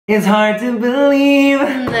It's hard to believe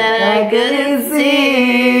that I couldn't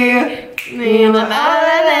see you were all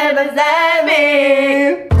that ever beside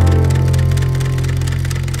me.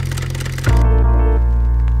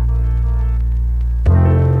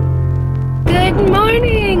 Good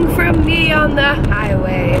morning from me on the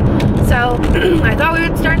highway. So I thought we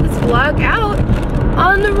would start this vlog out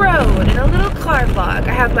on the road in a little car vlog.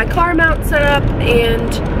 I have my car mount set up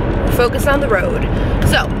and focus on the road.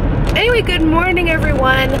 So anyway, good morning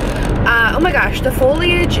everyone. Oh my gosh, the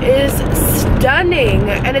foliage is stunning,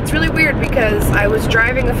 and it's really weird because I was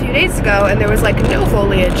driving a few days ago and there was like no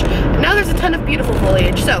foliage, and now there's a ton of beautiful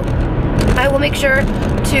foliage. So I will make sure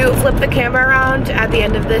to flip the camera around at the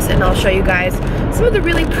end of this and I'll show you guys some of the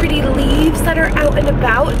really pretty leaves that are out and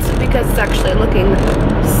about, because it's actually looking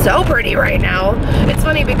so pretty right now. It's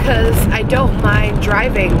funny because I don't mind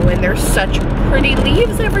driving when there's such pretty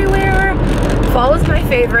leaves everywhere. Fall is my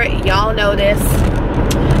favorite, y'all know this.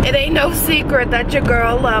 It ain't no secret that your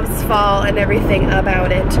girl loves fall and everything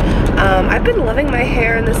about it. I've been loving my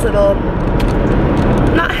hair in this little,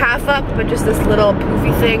 not half up, but just this little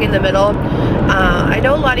poofy thing in the middle. I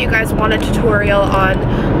know a lot of you guys want a tutorial on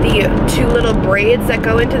the two little braids that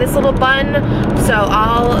go into this little bun, so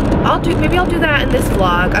maybe I'll do that in this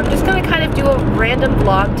vlog. I'm just gonna kind of do a random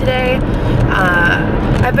vlog today.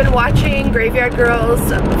 I've been watching Graveyard Girls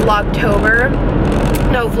Vlogtober,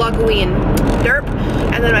 no, Vlogoween, derp,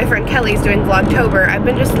 and then my friend Kelly's doing Vlogtober. I've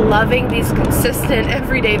been just loving these consistent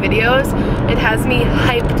everyday videos. It has me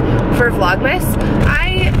hyped for Vlogmas.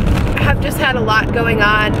 I have just had a lot going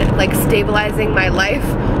on, like stabilizing my life,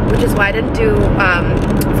 which is why I didn't do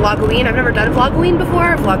Vlogoween. I've never done Vlogoween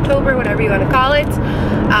before, Vlogtober, whatever you want to call it.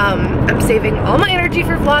 I'm saving all my energy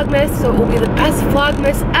for Vlogmas, so it will be the best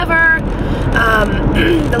Vlogmas ever.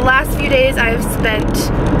 The last few days I've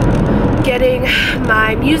spent getting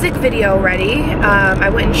my music video ready. I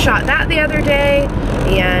went and shot that the other day,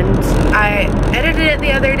 and I edited it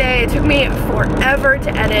the other day. It took me forever to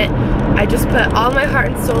edit. I just put all my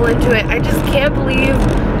heart and soul into it. I just can't believe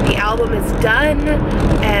the album is done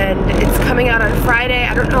and it's coming out on Friday.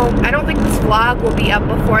 I don't know, I don't think this vlog will be up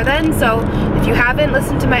before then, so if you haven't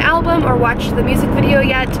listened to my album or watched the music video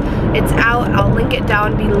yet, it's out. I'll link it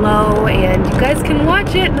down below and you guys can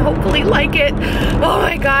watch it and hopefully like it. Oh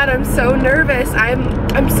my god, I'm so nervous.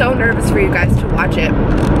 I'm so nervous for you guys to watch it.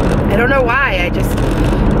 I don't know why.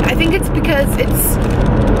 I think it's because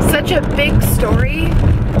it's such a big story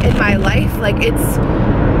in my life. Like it's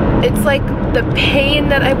like the pain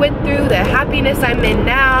that I went through, the happiness I'm in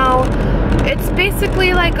now. It's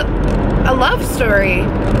basically like a love story,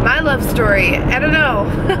 my love story. I don't know.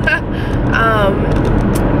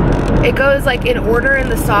 It goes like in order in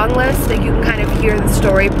the song list, that you can kind of hear the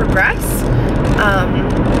story progress.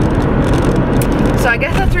 So I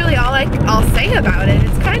guess that's really all I'll say about it.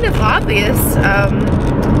 It's kind of obvious,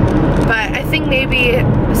 but I think maybe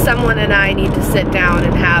someone and I need to sit down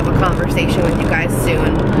and have a conversation with you guys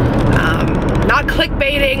soon. Not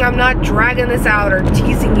clickbaiting, I'm not dragging this out or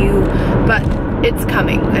teasing you, but it's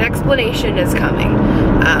coming. An explanation is coming.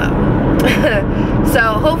 So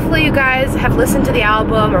hopefully you guys have listened to the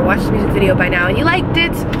album or watched the music video by now and you liked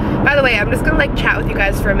it. By the way, I'm just gonna like chat with you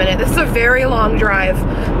guys for a minute. This is a very long drive.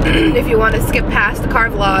 If you want to skip past the car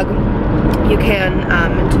vlog, you can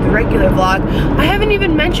into the regular vlog. I haven't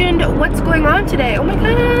even mentioned what's going on today. Oh my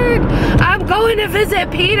god, I'm going to visit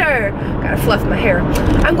Peter. Gotta fluff my hair.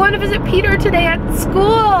 I'm going to visit Peter today at school.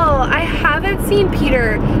 I haven't seen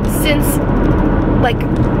Peter since like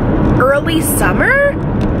early summer,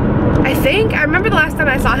 I think. I remember the last time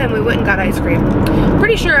I saw him, we went and got ice cream.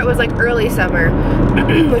 Pretty sure it was like early summer,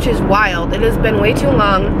 which is wild. It has been way too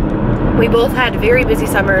long. We both had very busy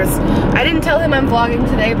summers. I didn't tell him I'm vlogging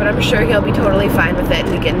today, but I'm sure he'll be totally fine with it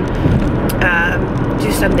and we can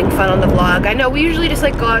do something fun on the vlog. I know we usually just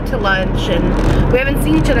like go out to lunch, and we haven't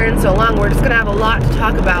seen each other in so long. We're just gonna have a lot to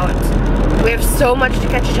talk about. We have so much to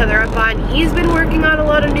catch each other up on. He's been working on a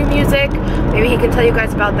lot of new music. Maybe he can tell you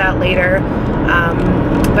guys about that later.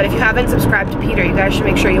 But if you haven't subscribed to Peter, you guys should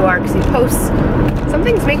make sure you are, because he posts,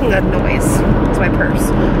 something's making a noise. It's my purse.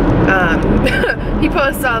 He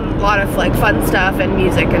posts a lot of like fun stuff and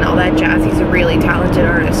music and all that jazz. He's a really talented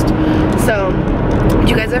artist. So, do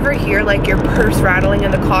you guys ever hear like your purse rattling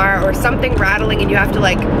in the car or something rattling and you have to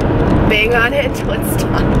like bang on it until it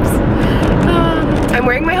stops? I'm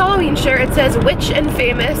wearing my Halloween shirt. It says Witch and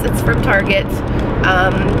Famous. It's from Target.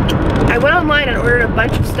 I went online and ordered a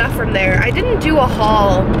bunch of stuff from there. I didn't do a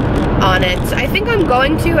haul on it. I think I'm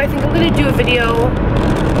going to. I think I'm going to do a video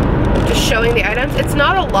just showing the items. It's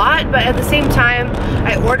not a lot, but at the same time,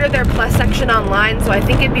 I ordered their plus section online, so I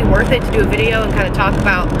think it'd be worth it to do a video and kind of talk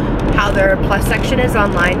about how their plus section is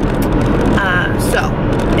online. So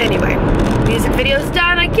anyway, music video's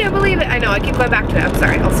done. I can't believe it. I know, I keep going back to it. I'm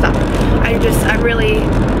sorry, I'll stop. I'm really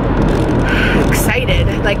excited.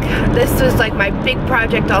 Like, this was like my big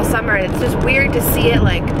project all summer, and it's just weird to see it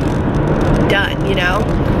like done, you know?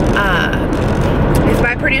 If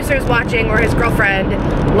my producer is watching, or his girlfriend,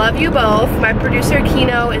 love you both. My producer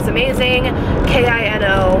Kino is amazing,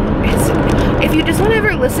 K-I-N-O. If you just want to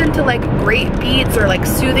ever listen to like great beats or like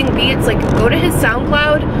soothing beats, like go to his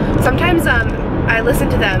SoundCloud. Sometimes I listen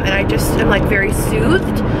to them and I just am like very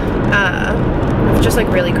soothed. It's just like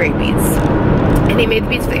really great beats. And he made the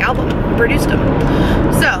beats for the album, produced them.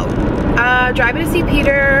 So, driving to see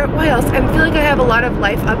Peter. What else? I feel like I have a lot of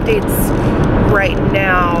life updates right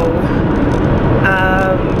now.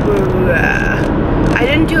 I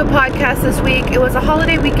didn't do a podcast this week. It was a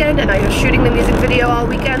holiday weekend and I was shooting the music video all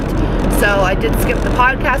weekend. So I did skip the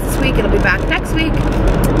podcast this week. It'll be back next week.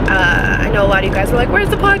 I know a lot of you guys were like, where's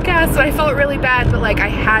the podcast? And I felt really bad, but like I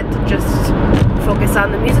had to just focus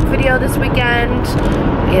on the music video this weekend.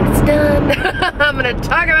 And it's done. I'm gonna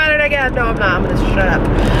talk about it again. No, I'm not. I'm gonna shut up.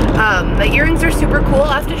 The earrings are super cool.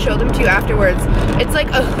 I'll have to show them to you afterwards. It's like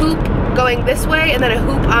a hoop going this way and then a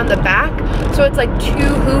hoop on the back. So it's like two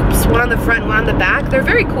hoops, one on the front, one on the back. They're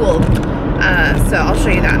very cool. So I'll show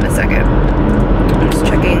you that in a second. I'm just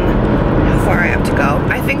checking how far I have to go.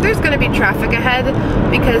 I think there's gonna be traffic ahead,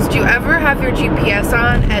 because do you ever have your GPS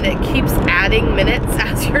on and it keeps adding minutes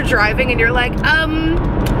as you're driving and you're like,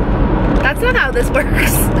 that's not how this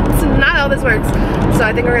works. That's not how this works. So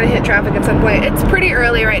I think we're gonna hit traffic at some point. It's pretty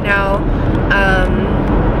early right now.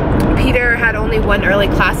 Peter had only one early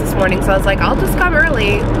class this morning, so I was like, I'll just come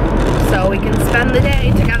early so we can spend the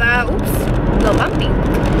day together. Oops, a little bumpy.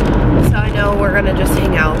 So I know we're gonna just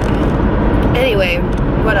hang out. Anyway,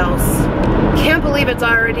 what else? Can't believe it's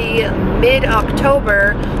already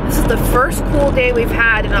mid-October. This is the first cool day we've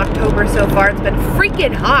had in October so far. It's been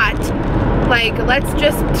freaking hot. Like, let's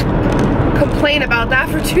just complain about that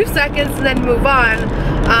for 2 seconds and then move on.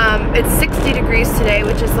 It's 60 degrees today,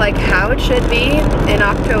 which is like how it should be in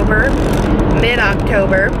October,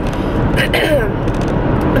 mid-October.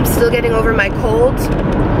 I'm still getting over my cold,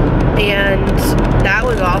 and that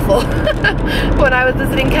was awful. When I was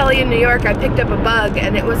visiting Kelly in New York, I picked up a bug,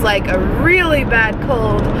 and it was like a really bad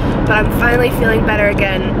cold, but I'm finally feeling better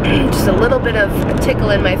again. Just a little bit of a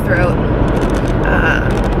tickle in my throat.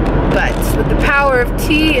 But with the power of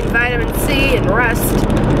tea and vitamin C and rest,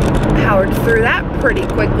 powered through that pretty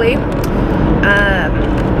quickly.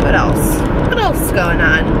 What else? What else is going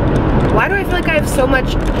on? Why do I feel like I have so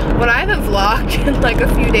much, when I haven't vlogged in like a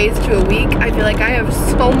few days to a week, I feel like I have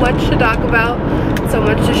so much to talk about, so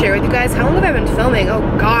much to share with you guys. How long have I been filming? Oh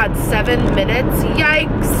God, 7 minutes?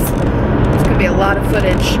 Yikes! It's gonna be a lot of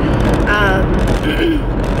footage.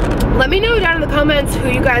 Let me know down in the comments who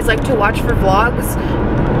you guys like to watch for vlogs.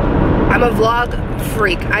 I'm a vlog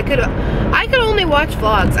freak. I could only watch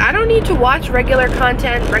vlogs. I don't need to watch regular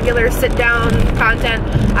content, regular sit-down content.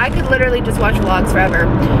 I could literally just watch vlogs forever.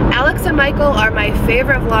 Alex and Michael are my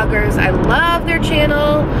favorite vloggers. I love their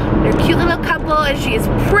channel. They're a cute little couple, and she's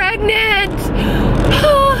pregnant.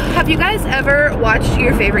 Have you guys ever watched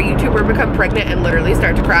your favorite YouTuber become pregnant and literally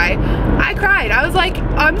start to cry? I cried. I was like,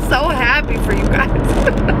 I'm so happy for you guys.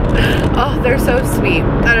 Oh, they're so sweet.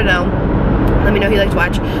 I don't know. Let me know who you like to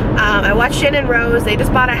watch. I watched Shannon and Rose. They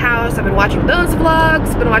just bought a house. I've been watching those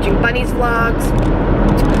vlogs. Been watching Bunny's vlogs.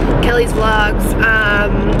 Kelly's vlogs.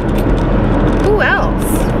 Who else?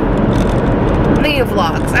 I'm thinking of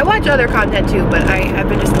vlogs. I watch other content too, but I've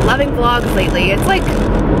been just loving vlogs lately. It's like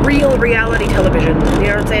real reality television. You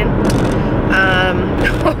know what I'm saying?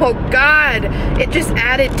 Oh God. It just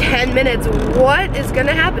added 10 minutes. What is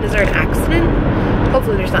gonna happen? Is there an accident?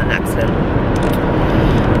 Hopefully there's not an accident.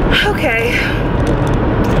 Okay,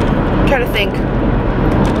 I'm trying to think.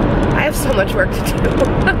 I have so much work to do.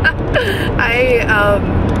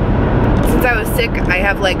 Since I was sick, I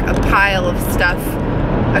have like a pile of stuff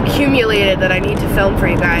accumulated that I need to film for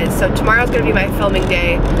you guys. So tomorrow's gonna be my filming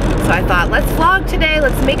day. So I thought, let's vlog today,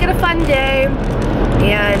 let's make it a fun day.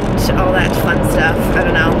 And all that fun stuff, I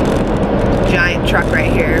don't know. Giant truck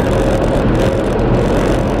right here.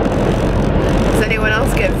 Does anyone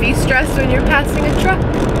else get V-stressed when you're passing a truck?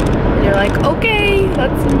 And you're like, okay,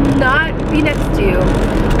 let's not be next to you.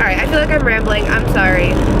 Alright, I feel like I'm rambling. I'm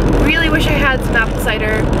sorry. Really wish I had some apple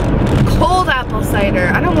cider. Cold apple cider.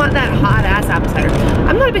 I don't want that hot ass apple cider.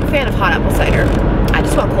 I'm not a big fan of hot apple cider. I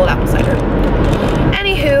just want cold apple cider.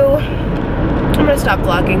 Anywho, I'm gonna stop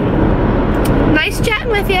vlogging. Nice chatting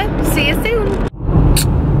with you. See you soon.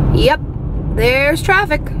 Yep, there's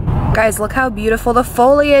traffic. Guys, look how beautiful the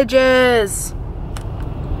foliage is.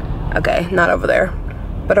 Okay, not over there,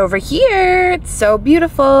 but over here, it's so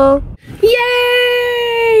beautiful.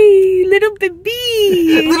 Yay! Little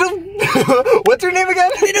baby! What's your name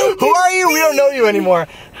again? Who are you? We don't know you anymore.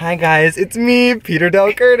 Hi guys, it's me, Peter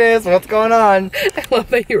Del Curtis. What's going on? I love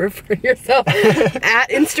that you refer to yourself at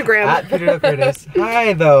Instagram. At Peter Del Curtis.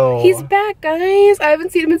 Hi though. He's back, guys. I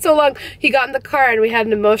haven't seen him in so long. He got in the car and we had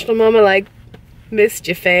an emotional moment like, missed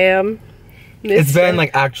you, fam. It's been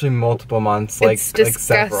like actually multiple months, like it's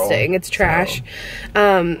disgusting. Several, it's trash.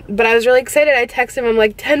 So. But I was really excited. I texted him. I'm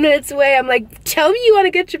like 10 minutes away. I'm like, tell me you want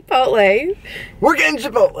to get Chipotle. We're getting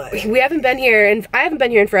Chipotle. We haven't been here, and I haven't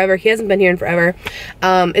been here in forever. He hasn't been here in forever.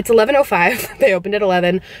 It's 11:05. They opened at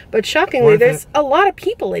 11. But shockingly, there's a lot of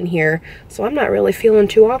people in here, so I'm not really feeling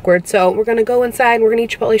too awkward. So we're gonna go inside. And we're gonna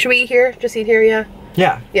eat Chipotle. Should we eat here? Just eat here, yeah.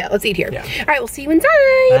 Yeah. Yeah, let's eat here. Yeah. All right, we'll see you inside.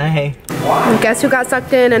 Bye. Guess who got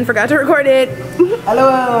sucked in and forgot to record it? Hello.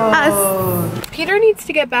 Us. Peter needs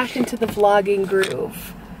to get back into the vlogging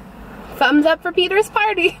groove. Thumbs up for Peter's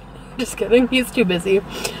party. Just kidding, he's too busy.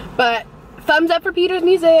 But thumbs up for Peter's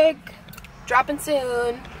music. Dropping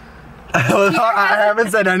soon. I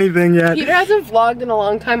haven't said anything yet. Peter hasn't vlogged in a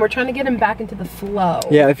long time. We're trying to get him back into the flow.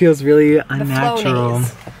 Yeah, it feels really unnatural.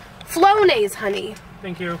 Flow-nays, honey.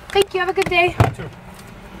 Thank you. Thank you, have a good day. You too.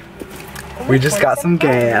 We just got some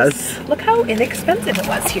gas. Look how inexpensive it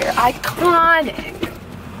was here. Iconic.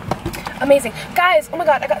 Amazing. Guys, oh my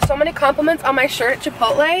god, I got so many compliments on my shirt at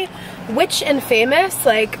Chipotle. Witch and famous.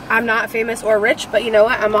 Like, I'm not famous or rich, but you know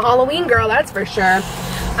what? I'm a Halloween girl, that's for sure.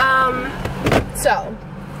 So,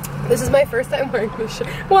 this is my first time wearing this shirt.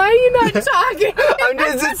 Why are you not talking?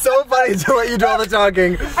 It's so funny to let you do all the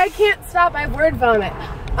talking. I can't stop, I have word vomit.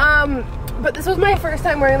 But this was my first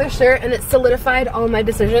time wearing this shirt and it solidified all my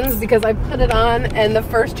decisions because I put it on and the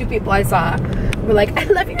first two people I saw were like, I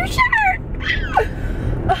love your shirt!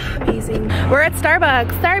 Oh, amazing. We're at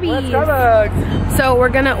Starbucks. Starbucks. So we're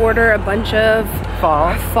gonna order a bunch of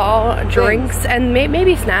fall drinks and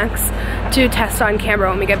maybe snacks to test on camera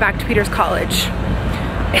when we get back to Peter's college.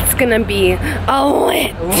 It's gonna be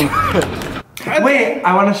lit. Wait,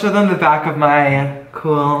 I want to show them the back of my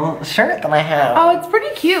cool shirt that I have. Oh, it's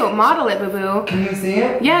pretty cute. Model it, boo-boo. Can you see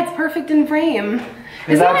it? Yeah, it's perfect in frame.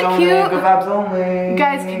 Isn't that cute? Kebabs only.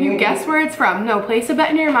 Guys, can you guess where it's from? No, place a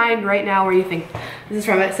bet in your mind right now where you think this is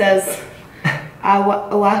from. It says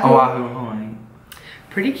Oahu. Oahu, Hawaii.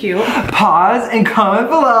 Pretty cute. Pause and comment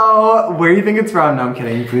below where you think it's from. No, I'm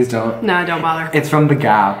kidding. Please don't. No, don't bother. It's from the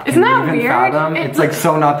Gap. Isn't that weird? Fathom? It's like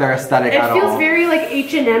so not their aesthetic at all. It feels very like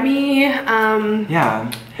H&M-y.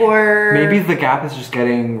 Yeah. Or maybe the Gap is just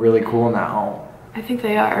getting really cool now. I think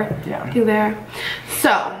they are. Yeah. I think they are.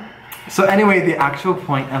 So anyway, the actual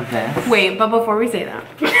point of this. Wait, but before we say that,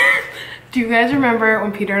 do you guys remember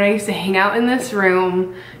when Peter and I used to hang out in this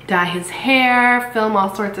room, dye his hair, film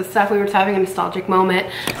all sorts of stuff? We were having a nostalgic moment.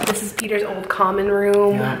 This is Peter's old common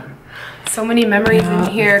room. Yeah. So many memories in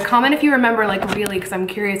here. Comment if you remember, like really, because I'm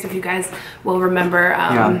curious if you guys will remember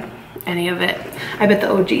any of it. I bet the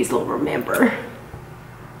OGs will remember.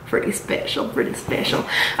 Pretty special, pretty special.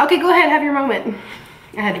 Okay, go ahead, have your moment.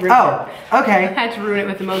 I had to ruin it. Okay. I had to ruin it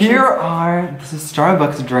with emotions. This is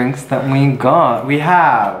Starbucks drinks that we got. We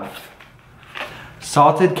have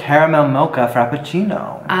salted caramel mocha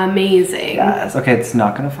frappuccino. Amazing. Yes. Okay, it's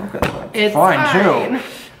not gonna focus. It's fine. Too.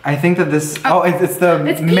 I think that this. It's the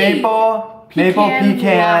maple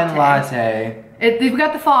pecan latte. We've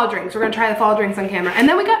got the fall drinks. We're gonna try the fall drinks on camera, and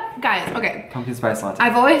then we got guys. Pumpkin spice latte.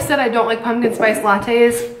 I've always said I don't like pumpkin spice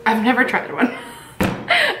lattes. I've never tried one.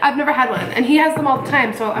 I've never had one, and he has them all the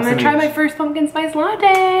time. So I'm gonna try my first pumpkin spice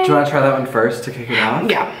latte. Do you want to try that one first to kick it off?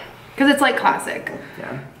 Yeah, because it's like classic.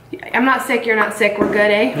 Yeah. I'm not sick, you're not sick, we're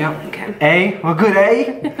good, eh? Yep. Okay. We're good,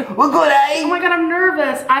 eh? We're good, eh? Oh my god, I'm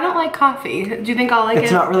nervous. I don't like coffee. Do you think I'll like it?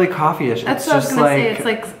 It's not really coffee-ish. That's what I was gonna say.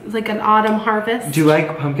 It's like an autumn harvest. Do you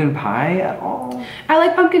like pumpkin pie at all? I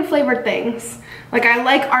like pumpkin flavored things. Like I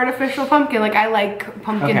like artificial pumpkin. Like I like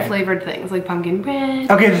pumpkin flavored things, like pumpkin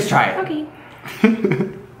bread. Okay, just try it. Okay.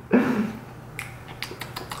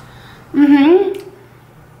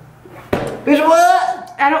 Bitch, what?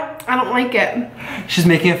 I don't like it. She's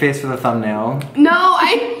making a face for the thumbnail. No,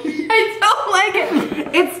 I don't like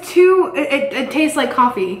it. It's too, it tastes like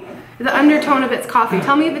coffee. The undertone of it's coffee.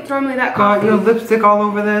 Tell me if it's normally that coffee. Got your lipstick all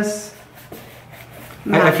over this.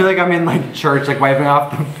 No. I feel like I'm in like church, like wiping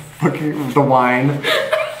off the wine.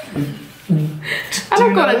 I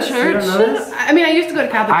don't go to church. I mean, I used to go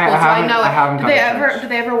to Catholic school, so I know. I haven't do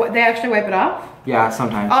they actually wipe it off? Yeah,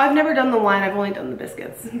 sometimes. Oh, I've never done the wine. I've only done the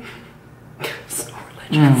biscuits.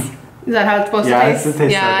 Is that how it's supposed to taste? It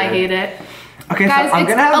tastes yeah, so I hate it. Okay, guys, so I'm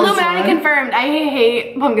gonna have Illuminati confirmed. I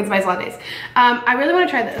hate pumpkin spice lattes. I really want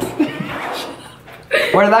to try this.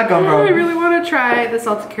 Where did that come from? I really want to try the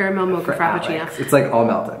salted caramel mocha frappuccino. Alex. It's like all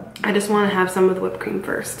melted. I just want to have some of the whipped cream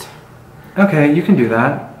first. Okay, you can do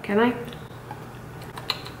that. Can I?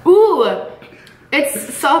 Ooh,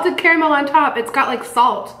 it's salted caramel on top. It's got like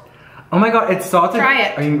salt. Oh my god, it's salted. Try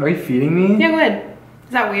it. Are you feeding me? Yeah, go ahead.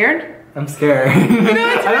 Is that weird? I'm scared. No,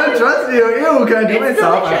 it's I don't trust you. Ew, can I do it's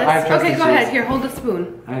myself? delicious. I trust okay, the go cheese. ahead. Here, hold the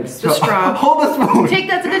spoon. The straw. Hold the spoon. Take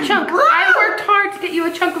that's a good chunk. I worked hard to get you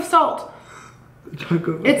a chunk of salt.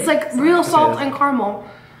 It's like real salt and caramel.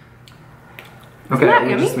 Okay, that we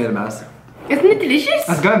yummy? just made a mess. Isn't it delicious?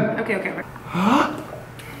 That's good. Okay.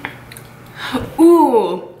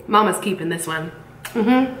 Ooh, Mama's keeping this one.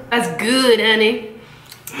 That's good, honey.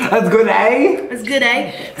 That's good, eh? That's good,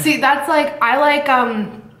 eh? See, that's like, I like, I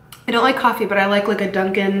don't like coffee, but I like a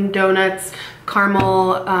Dunkin' Donuts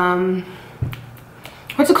caramel,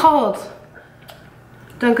 what's it called?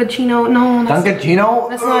 Dunkaccino? No. Dunkaccino?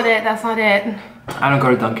 That's not it, that's not it. I don't go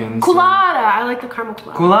to Dunkin's. Colada, I like the caramel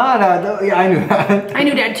colada. Colada, yeah, I knew that. I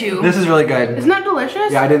knew that too. This is really good. Isn't that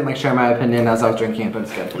delicious? Yeah, I didn't like share my opinion as I was drinking it, but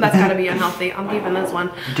it's good. That's gotta be unhealthy. I'm keeping this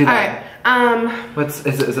one. Do that. Alright,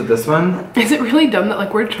 is it this one? Is it really dumb that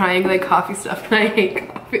like we're trying like coffee stuff and I hate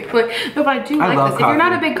coffee? Like, no, but I do like love this. coffee. If you're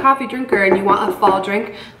not a big coffee drinker and you want a fall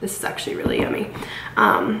drink, this is actually really yummy.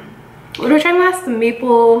 What are we trying last? The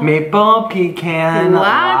maple Pecan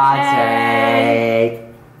latte.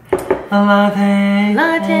 Latte.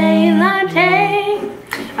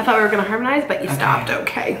 I thought we were gonna harmonize, but you stopped.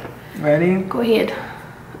 Okay. Ready? Go ahead.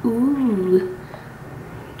 Ooh.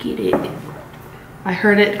 Get it. I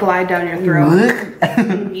heard it glide down your throat.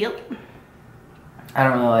 Yep. I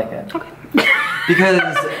don't really like it. Okay. Because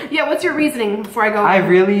yeah, what's your reasoning before I go? I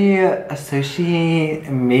really associate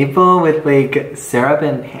maple with like syrup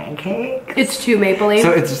and pancakes. It's too mapley.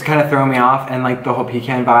 So it's just kind of throwing me off, and like the whole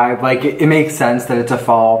pecan vibe, like it makes sense that it's a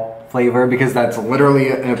fall flavor because that's literally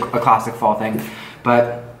a classic fall thing.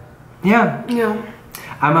 But yeah. Yeah.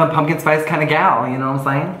 I'm a pumpkin spice kind of gal, you know what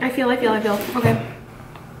I'm saying? I feel. Okay.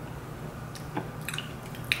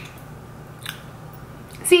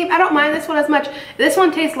 See, I don't mind this one as much. This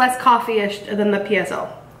one tastes less coffee-ish than the PSL.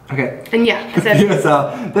 Okay. And yeah, I The said,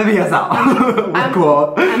 PSL. We're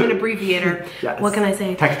cool. I'm an abbreviator. Yes. What can I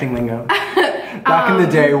say? Texting lingo. Back in the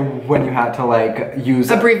day when you had to like use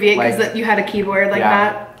abbreviate because like, you had a keyboard like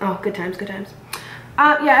that. Oh, good times.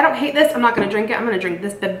 Yeah, I don't hate this. I'm not gonna drink it. I'm gonna drink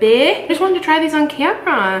this baby. I just wanted to try these on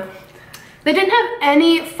camera. They didn't have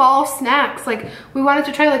any fall snacks. Like, we wanted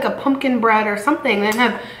to try like a pumpkin bread or something. They didn't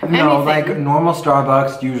have anything. No, like normal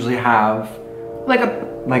Starbucks usually have like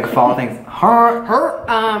fall things.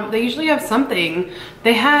 They usually have something.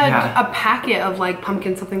 They had a packet of like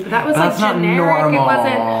pumpkin something, but that was like generic. Not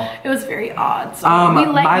normal. It was very odd. So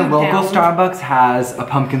my local Starbucks has a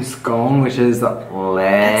pumpkin scone, which is lit.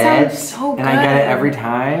 That sounds so good. And I get it every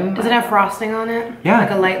time. Does it have frosting on it? Yeah.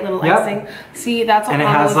 Like a light little icing. See, that's what and it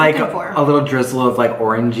I has was like looking for. a little drizzle of like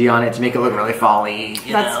orangey on it to make it look really fall-y.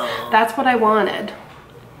 That's what I wanted.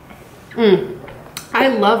 I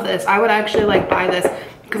love this. I would actually like buy this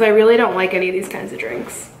because I really don't like any of these kinds of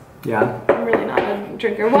drinks. Yeah. I'm really not a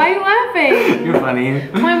drinker. Why are you laughing? You're funny.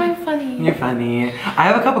 Why am I funny? You're funny. I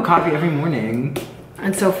have a cup of coffee every morning.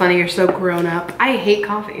 It's so funny. You're so grown up. I hate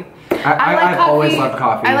coffee. I've always loved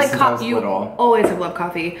coffee. I like since I was you little. always have loved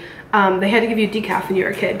coffee. They had to give you decaf when you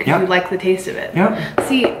were a kid because you like the taste of it. Yep.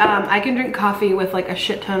 See, I can drink coffee with like a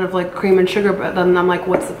shit ton of like cream and sugar, but then I'm like,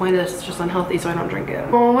 what's the point of this? It's just unhealthy, so I don't drink it.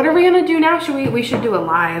 Well, what are we gonna do now? We should do a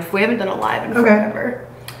live. We haven't done a live in forever.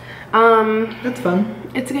 That's fun.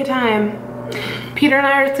 It's a good time. Peter and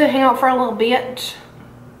I are to hang out for a little bit.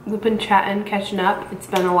 We've been chatting, catching up. It's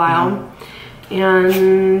been a while.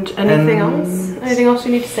 And anything else? Anything else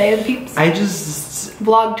you need to say to the peeps? I just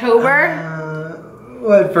Vlogtober.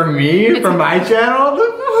 What, for me? For my channel?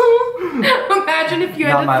 Imagine if you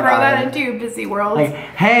had to throw that into your busy world. Like,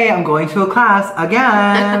 hey, I'm going to a class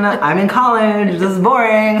again. I'm in college. This is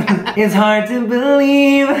boring. It's hard to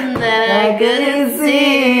believe that I couldn't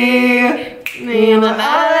see me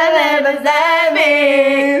beside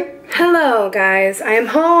me. Hello, guys. I am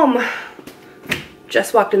home.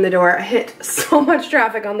 Just walked in the door. I hit so much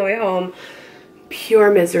traffic on the way home.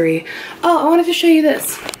 Pure misery. Oh, I wanted to show you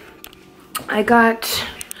this.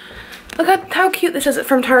 Look at how cute this is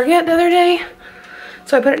from Target the other day.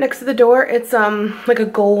 So I put it next to the door. It's like a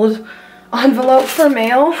gold envelope for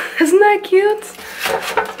mail. Isn't that cute?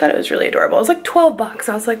 I thought it was really adorable. It was like 12 bucks.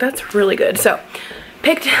 I was like, that's really good. So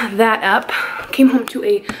picked that up. Came home to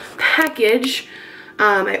a package.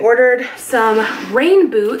 I ordered some rain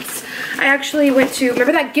boots. I actually went to,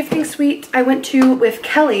 remember that gifting suite I went to with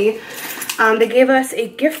Kelly? They gave us a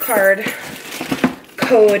gift card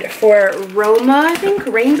code for Roma, I think,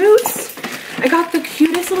 rain boots. I got the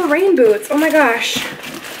cutest little rain boots. Oh my gosh.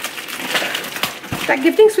 That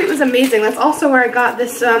gifting suite was amazing. That's also where I got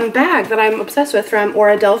this bag that I'm obsessed with from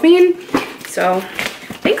Aura Delphine. So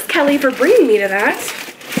thanks, Kelly, for bringing me to that.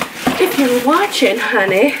 If you're watching,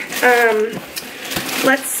 honey.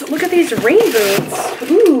 Let's look at these rain boots.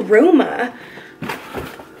 Ooh, Roma.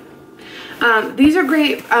 These are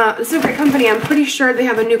great. This is a great company. I'm pretty sure they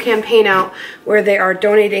have a new campaign out where they are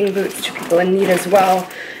donating boots to people in need as well.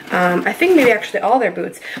 I think maybe actually all their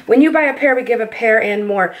boots. When you buy a pair, we give a pair and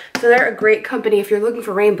more. So they're a great company if you're looking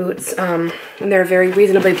for rain boots. And they're very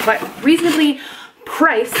reasonably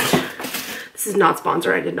priced. This is not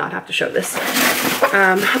sponsored. I did not have to show this.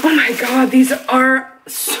 Oh my god, these are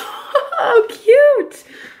so cute.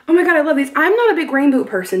 Oh my god, I love these. I'm not a big rain boot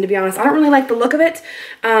person, to be honest. I don't really like the look of it,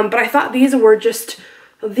 but I thought these were just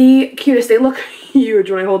the cutest. They look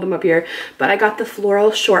huge when I hold them up here, but I got the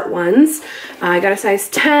floral short ones. I got a size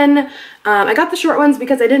 10. I got the short ones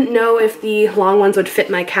because I didn't know if the long ones would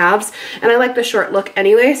fit my calves, and I like the short look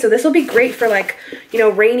anyway, so this will be great for, like, you know,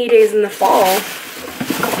 rainy days in the fall.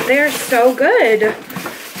 They're so good.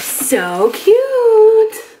 So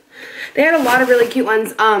cute. They had a lot of really cute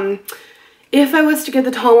ones. If I was to get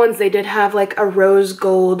the tall ones, they did have like a rose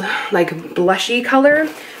gold, like blushy color,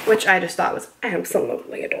 which I just thought was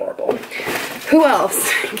absolutely adorable. Who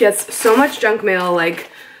else gets so much junk mail, like,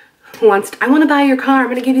 wants to, I want to buy your car, I'm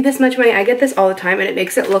going to give you this much money. I get this all the time, and it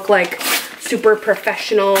makes it look like super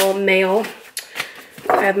professional mail.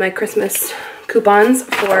 I have my Christmas coupons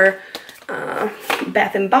for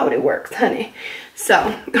Bath and Body Works, honey.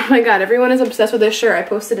 So, oh my god, everyone is obsessed with this shirt. I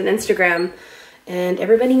posted on Instagram, and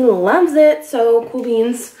everybody loves it, so cool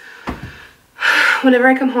beans. Whenever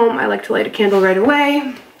I come home, I like to light a candle right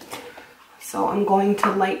away. So I'm going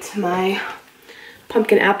to light my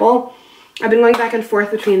pumpkin apple. I've been going back and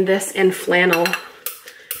forth between this and flannel,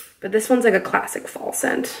 but this one's like a classic fall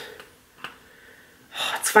scent.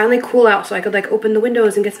 Oh, it's finally cool out, so I could like open the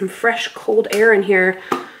windows and get some fresh, cold air in here.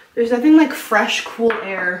 There's nothing like fresh, cool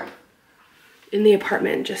air in the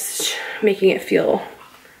apartment, just making it feel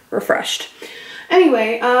refreshed.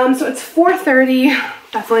 Anyway, so it's 4:30,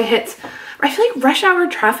 definitely hits. I feel like rush hour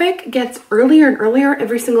traffic gets earlier and earlier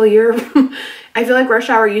every single year. I feel like rush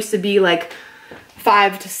hour used to be like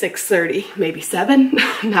 5 to 6:30, maybe 7.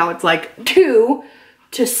 Now it's like 2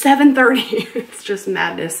 to 7:30. It's just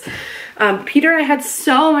madness. Peter and I had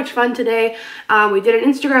so much fun today. We did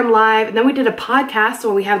an Instagram live, and then we did a podcast.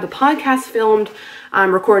 So we have the podcast filmed,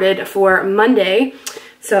 recorded for Monday.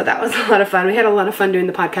 So that was a lot of fun. We had a lot of fun doing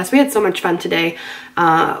the podcast. We had so much fun today.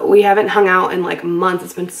 We haven't hung out in like months.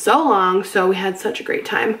 It's been so long, so we had such a great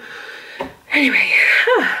time. Anyway,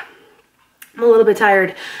 I'm a little bit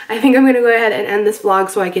tired. I think I'm gonna go ahead and end this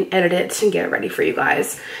vlog so I can edit it and get it ready for you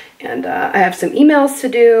guys. And I have some emails to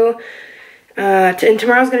do. And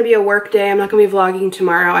tomorrow's gonna be a work day. I'm not gonna be vlogging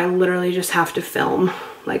tomorrow. I literally just have to film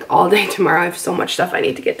like all day tomorrow. I have so much stuff I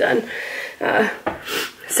need to get done.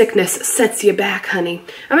 Sickness sets you back, honey.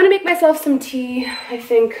 I'm gonna make myself some tea, I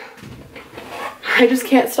think. I just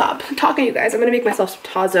can't stop talking to you guys. I'm gonna make myself some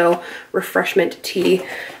Tazo refreshment tea.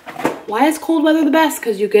 Why is cold weather the best?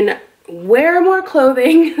 Because you can wear more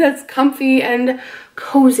clothing that's comfy and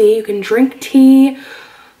cozy. You can drink tea.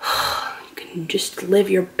 You can just live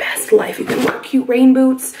your best life. You can wear cute rain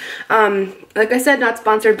boots. Like I said, not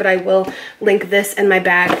sponsored, but I will link this and my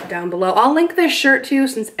bag down below. I'll link this shirt too,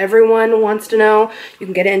 since everyone wants to know. You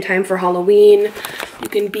can get it in time for Halloween. You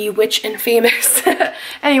can be rich and famous.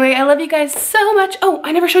 Anyway, I love you guys so much. Oh,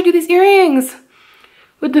 I never showed you these earrings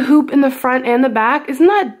with the hoop in the front and the back. Isn't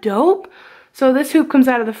that dope? So this hoop comes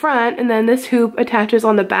out of the front, and then this hoop attaches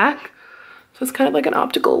on the back. So it's kind of like an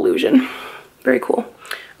optical illusion. Very cool.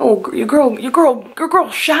 Oh, your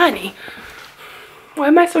girl shiny. Why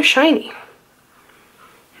am I so shiny?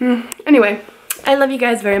 Anyway, I love you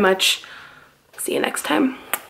guys very much. See you next time.